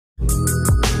Good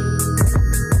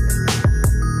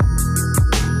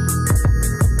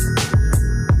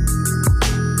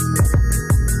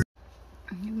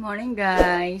morning,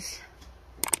 guys.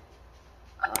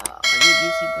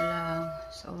 Kagigising ko lang.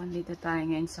 So, nandito tayo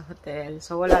ngayon sa hotel.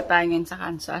 So, wala tayo ngayon sa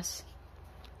Kansas.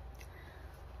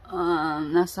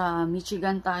 Nasa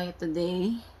Michigan tayo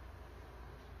today.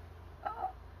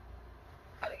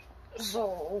 So,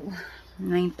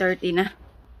 9:30 na.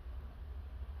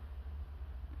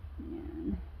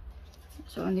 Ayan.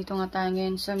 So, andito nga tayo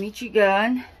ngayon sa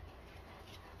Michigan.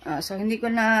 So, hindi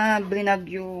ko na blinag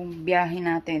yung biyahe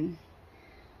natin.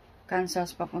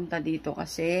 Kansas papunta dito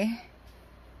kasi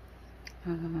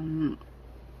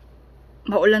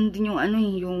maulan din yung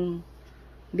yung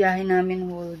biyahe namin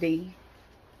whole day.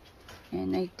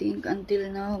 And I think until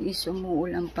now is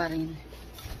umuulan pa rin.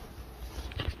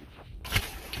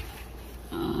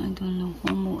 I don't know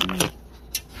kung umuulan.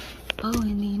 Oh,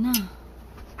 hindi na.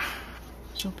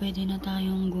 So, pwede na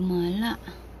tayong gumala.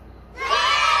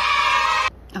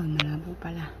 Oh, malabo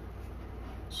pala.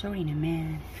 Sorry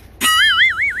naman.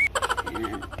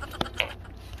 Ayan.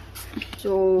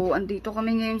 So, andito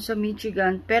kami ngayon sa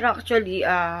Michigan. Pero actually,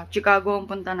 Chicago ang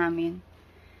punta namin.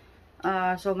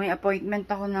 So, may appointment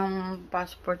ako ng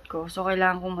passport ko. So,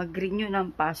 kailangan kong mag-renew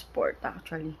ng passport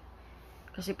actually.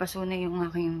 Kasi paso na yung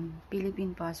aking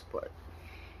Philippine passport.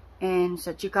 And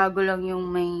sa Chicago lang yung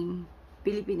may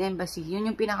Philippine Embassy. Yun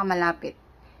yung pinakamalapit.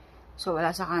 So,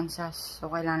 wala sa Kansas.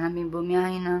 So, kailangan namin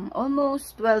bumiyahe ng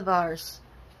almost 12 hours.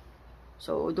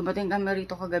 So, dumating kami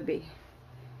rito kagabi.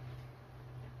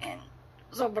 And,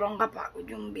 sobrang kapagod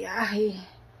yung biyahe.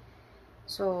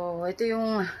 So, ito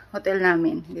yung hotel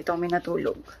namin. Dito kami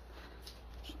natulog.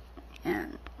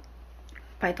 Ayan.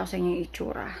 Pakita ko sa inyo yung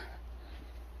itsura.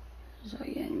 So,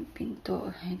 ayan yung pinto.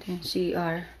 Ito yung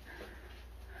CR.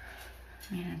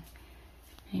 Ayan.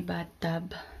 May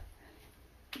bathtub.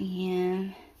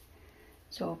 Ayan.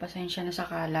 So, pasensya na sa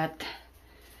kalat.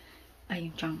 Ay,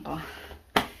 yung tiyan ko.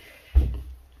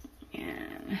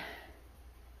 Ayan.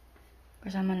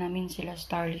 Kasama namin sila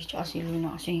Starly at si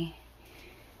Luna kasi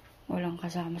walang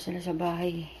kasama sila sa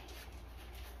bahay.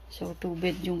 So, 2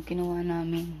 bed yung kinuha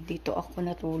namin. Dito ako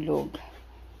natulog.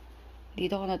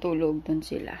 Dito ako natulog. Doon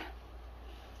sila.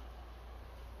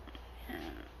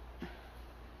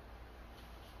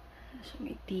 So,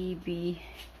 may TV.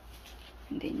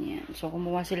 And then yan. So,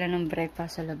 kumuha sila ng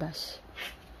breakfast sa labas.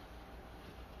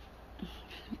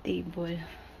 Table.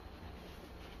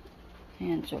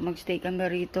 Ayan. So, magstay kami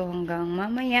rito hanggang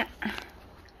mamaya.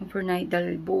 Overnight.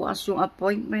 Dahil bukas yung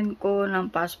appointment ko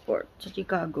ng passport sa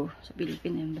Chicago. Sa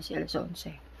Philippine Embassy. Alas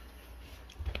 11.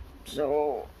 So,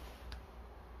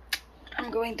 I'm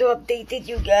going to update it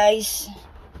you guys.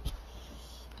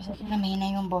 Kasi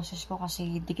mahina yung boses ko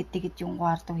kasi dikit-dikit yung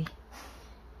kwarto eh.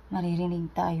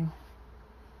 Maririnig tayo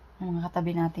ng mga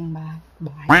katabi nating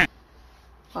bahay.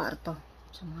 Kwarto.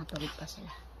 So, mga tawid pa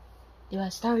sila.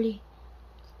 Diba, Starly?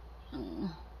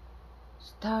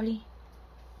 Starly?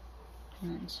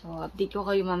 So, update ko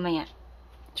kayo mamaya.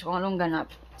 So, kung anong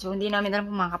ganap. So, hindi namin alam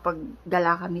kung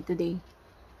makakapaggala kami today.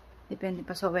 Depende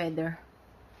pa sa weather.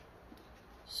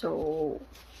 So,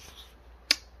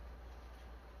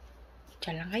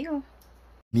 tsa lang kayo.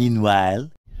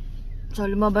 Meanwhile, so,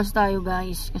 lumabas tayo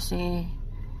guys kasi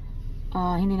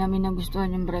hindi namin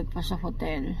nagustuhan yung breakfast sa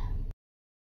hotel.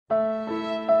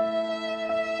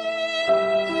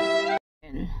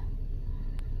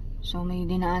 So, may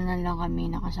dinaanan lang kami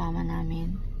na kasama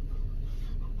namin.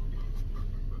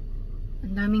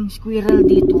 Ang daming squirrel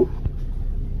dito.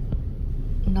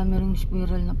 Ang dami ring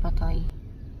squirrel na patay.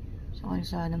 Sa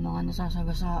kalsada, mga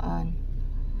nasasagasaan.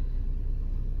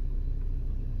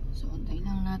 So, antayin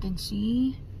lang natin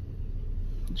si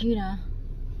Gina.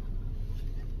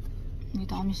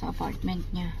 Dito kami sa apartment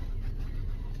niya.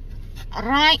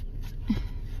 Alright!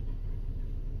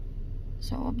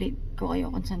 So, update ko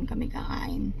kayo kung saan kami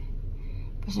kakain.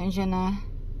 Pasensya na.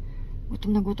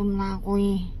 Gutom na ako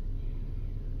eh.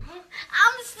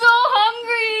 I'm so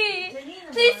hungry!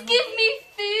 Please give me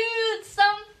food!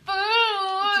 Some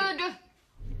food!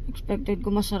 Expected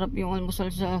ko masarap yung almusal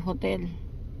sa hotel.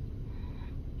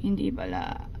 Hindi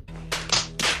pala.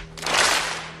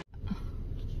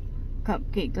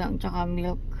 Cupcake lang, tsaka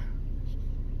milk.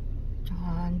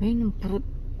 Tsaka, ano ba yun? Fruit.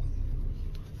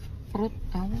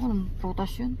 Tawag ko ng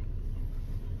prutas yun.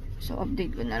 So,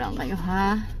 update ko na lang kayo,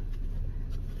 ha?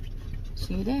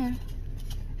 See you there.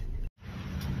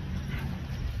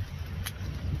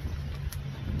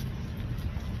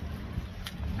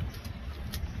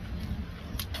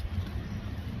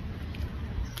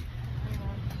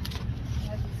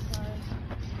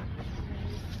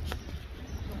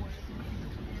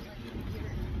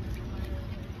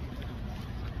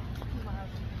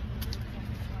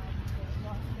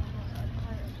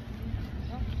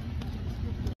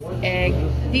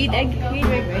 Do you eat egg? You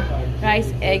eat egg, right?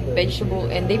 Rice, egg,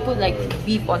 vegetable, and they put like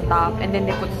beef on top, and then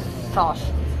they put sauce.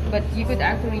 But you could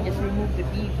actually just remove the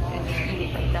beef and just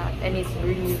eat it like that, and it's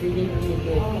really, really, really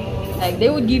good. Like they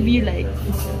would give you like,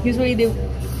 usually they,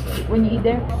 when you eat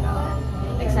there,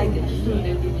 like side dish, so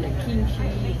they'll give you like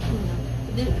kimchi,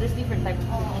 tuna. There's different types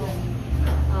of fish.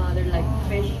 They're like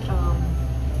fish,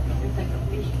 there's like a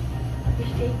fish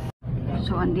cake.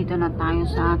 So, andito na tayo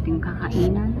sa ating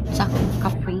kakainan sa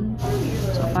cafe.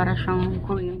 So, para siyang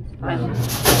Korean style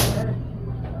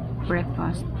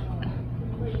breakfast.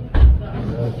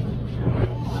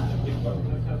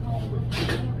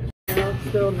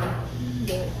 Still not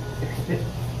good.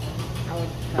 I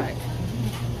would try.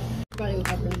 Probably will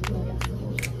have them.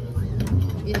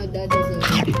 You know, Dad does the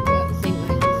same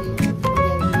eyes as you.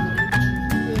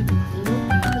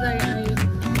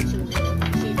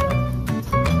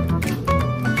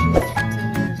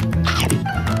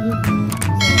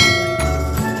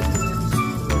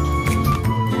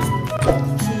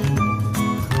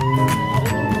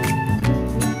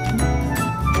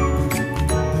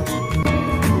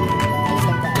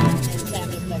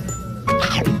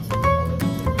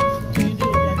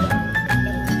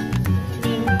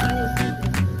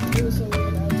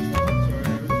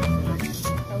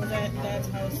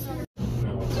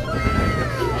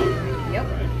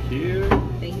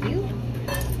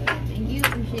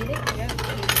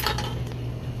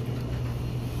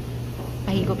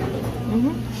 Pahigo pa.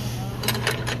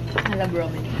 I love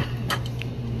ramen.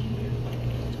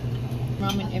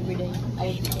 Ramen every day.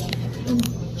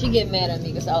 She get mad at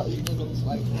me because I'll eat noodles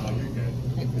like.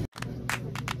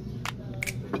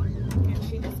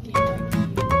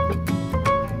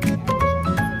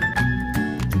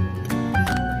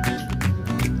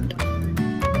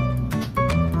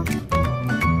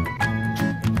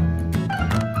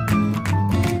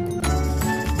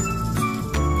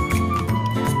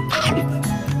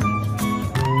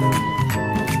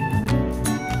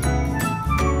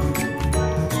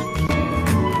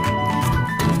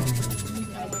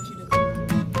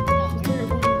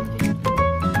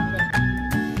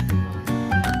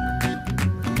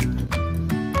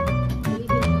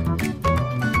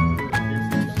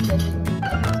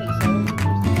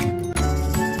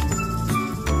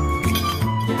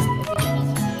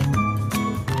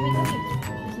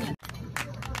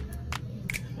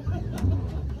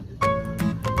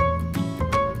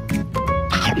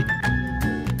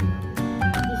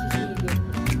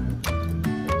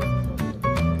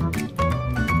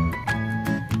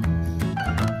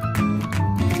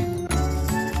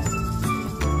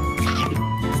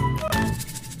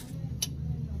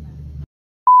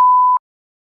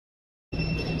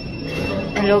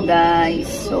 Hello guys,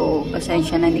 so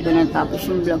pasensya na hindi ko natapos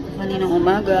yung vlog ko kaninang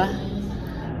umaga.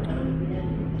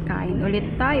 Kain ulit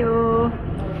tayo.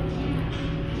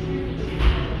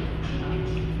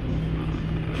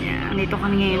 Yan, dito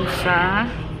kami ngayon sa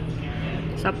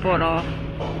Sapporo.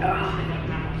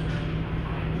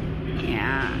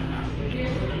 Yan.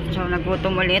 So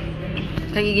nagutom ulit.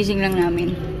 Kagigising lang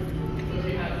namin.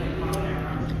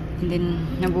 And then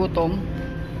nagutom.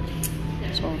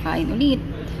 So kain ulit.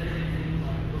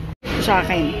 Sa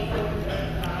akin,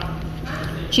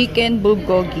 chicken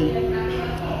bulgogi.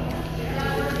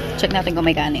 Check natin kung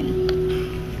may kanin.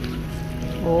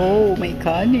 Oh, may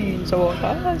kanin sa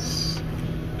wakas.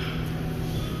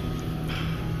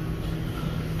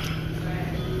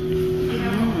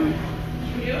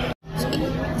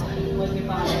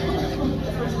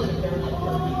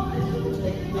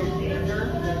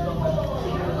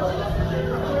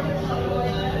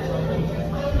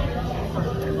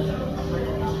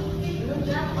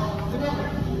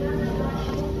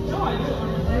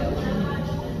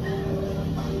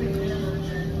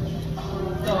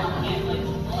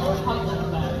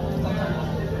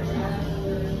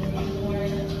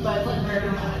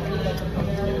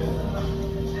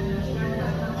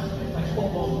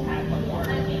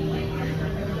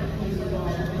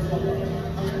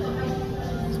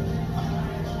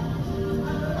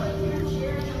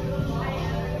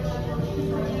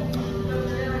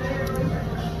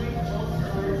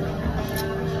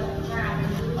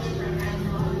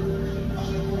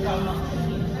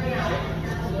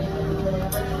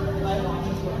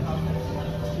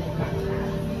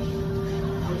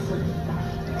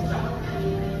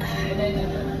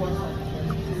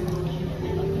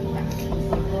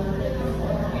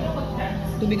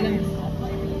 Tubig lang.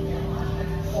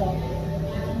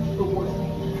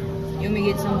 You may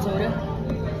get some soda?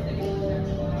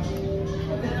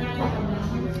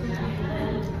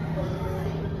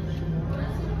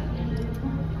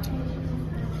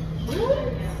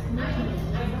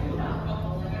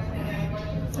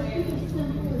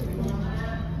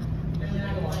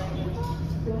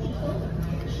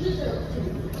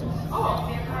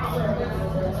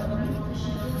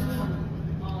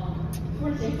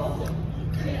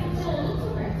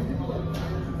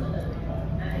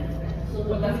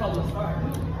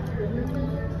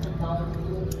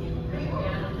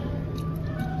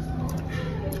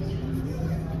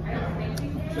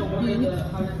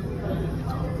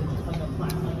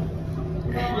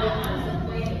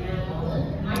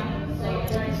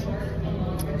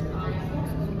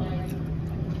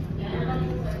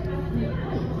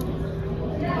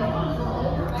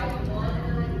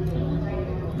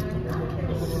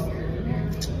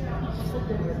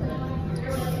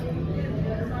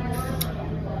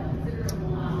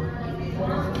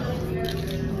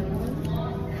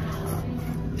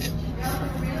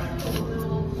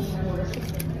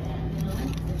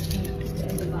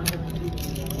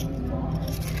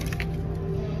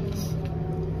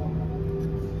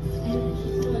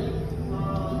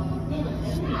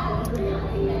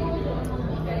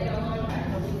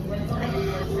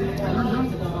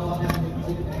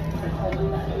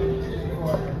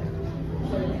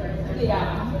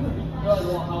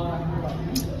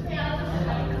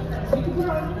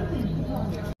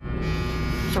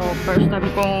 So, first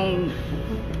time kong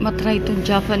matry itong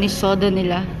Japanese soda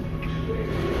nila.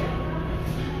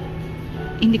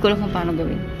 Hindi ko alam kung paano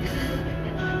gawin.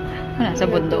 Wala, sa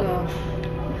bundok.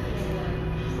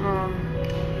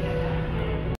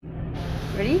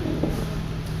 Ready?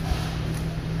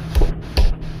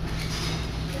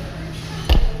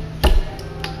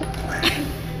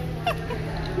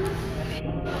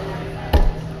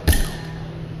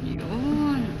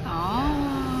 Yun. Ah.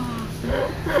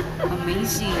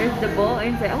 Amazing. There's the ball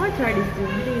inside. I want to try this too.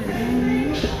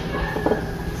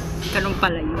 Ganun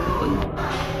pala yun.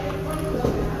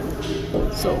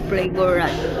 So, flavor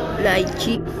at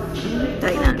lychee.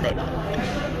 Try natin.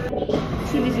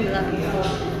 See, this is not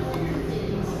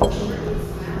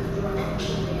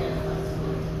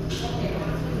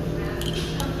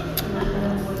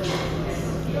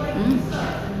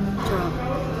Sarap.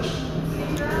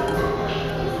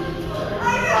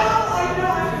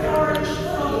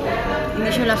 Hindi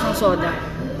siya lasang soda.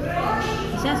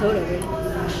 It's not soda, right?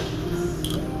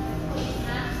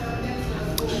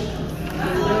 I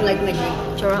don't like my drink.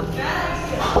 Sarap.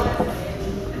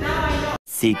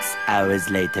 6 hours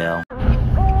later.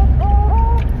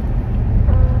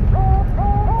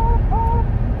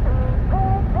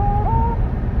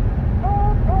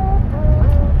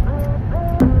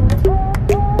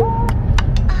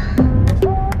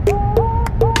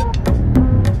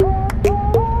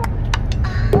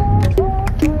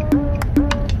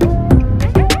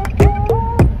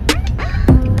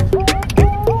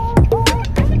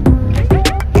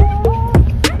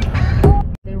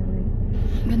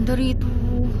 Ganda rito.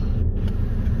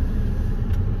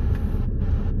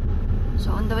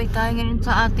 So, on the way tayo ngayon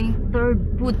sa ating third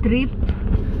food trip.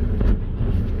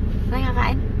 Tayo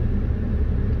kakain.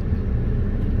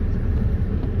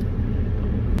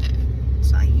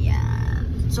 So, ayan.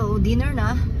 So, dinner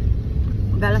na.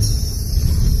 Mag-alas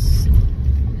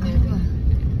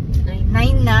 9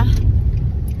 na.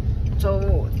 So,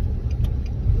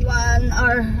 1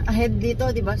 hour ahead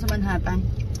dito, diba, sa Manhattan?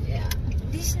 Yeah.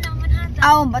 This is not Manhattan.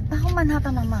 Oh, ba't ako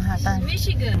Manhattan ng Manhattan?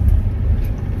 Michigan.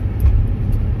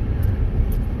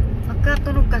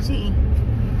 Magkatunog kasi eh.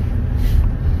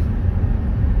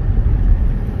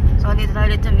 So, dito tayo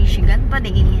ulit sa Michigan.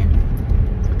 Padigin.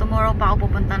 So, tomorrow pa ako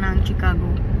pupunta ng Chicago.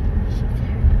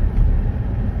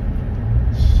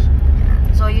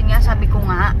 So, yun nga, sabi ko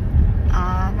nga,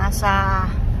 nasa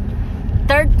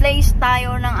third place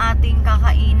tayo ng ating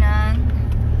kakainan.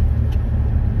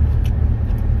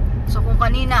 So, kung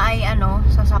kanina ay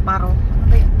sa Sapporo. Ano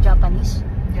ba yun? Japanese?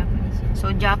 Japanese.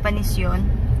 So, Japanese yun.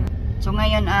 So,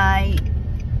 ngayon ay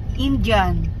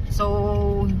Indian.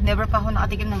 So, never pa ako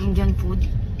nakatikim ng Indian food.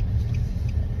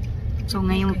 So,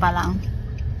 ngayon pa lang.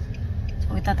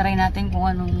 So, itatry natin kung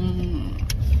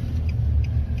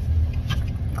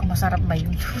masarap ba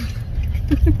yun.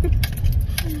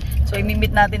 So,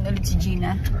 imimit natin ulit si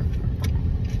Gina.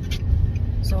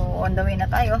 So, on the way na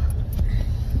tayo.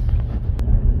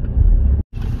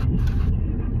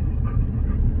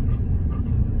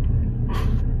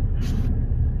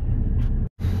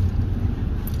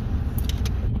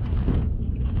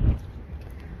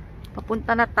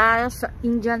 Papunta na tayo sa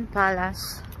Indian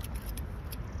Palace.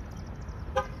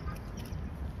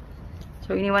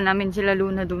 So, iniwan namin sila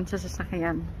Luna doon sa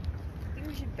sasakyan. I think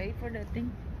we should pay for that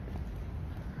thing.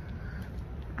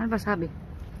 Ano ba sabi?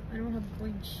 I don't have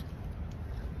points.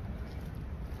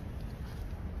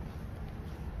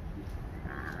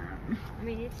 I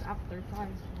mean, it's after 5. So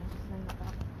it's not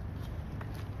up.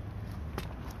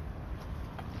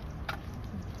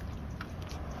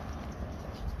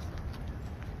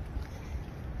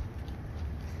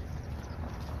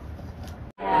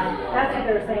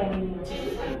 they're saying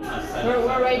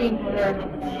we're waiting for her to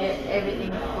get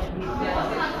everything complete.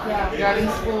 Yeah, driving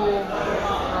school.